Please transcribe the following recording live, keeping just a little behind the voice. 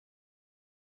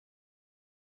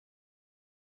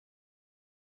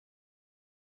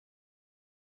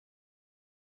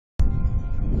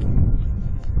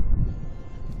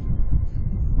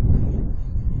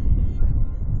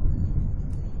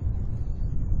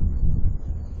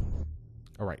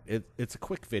All right, it's a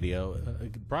quick video,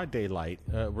 broad daylight.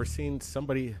 We're seeing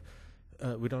somebody,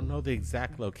 we don't know the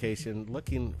exact location,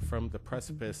 looking from the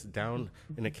precipice down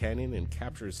in a canyon and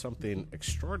captures something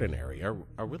extraordinary.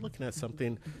 Are we looking at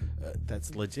something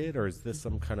that's legit, or is this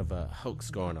some kind of a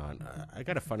hoax going on? I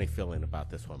got a funny feeling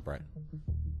about this one, Brett.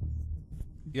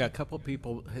 Yeah, a couple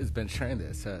people has been sharing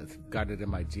this. Got it in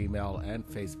my Gmail and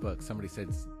Facebook. Somebody said,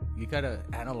 you got to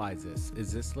analyze this.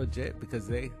 Is this legit? Because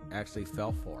they actually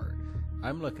fell for it.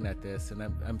 I'm looking at this and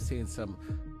I'm seeing some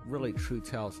really true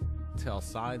tell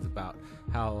signs about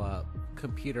how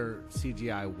computer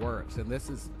CGI works. And this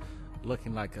is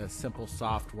looking like a simple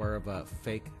software of a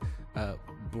fake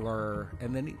blur.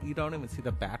 And then you don't even see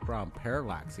the background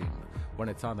parallaxing when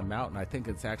it's on the mountain. I think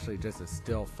it's actually just a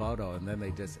still photo, and then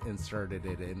they just inserted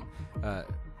it in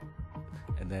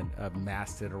and then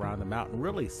masked it around the mountain.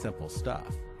 Really simple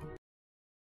stuff.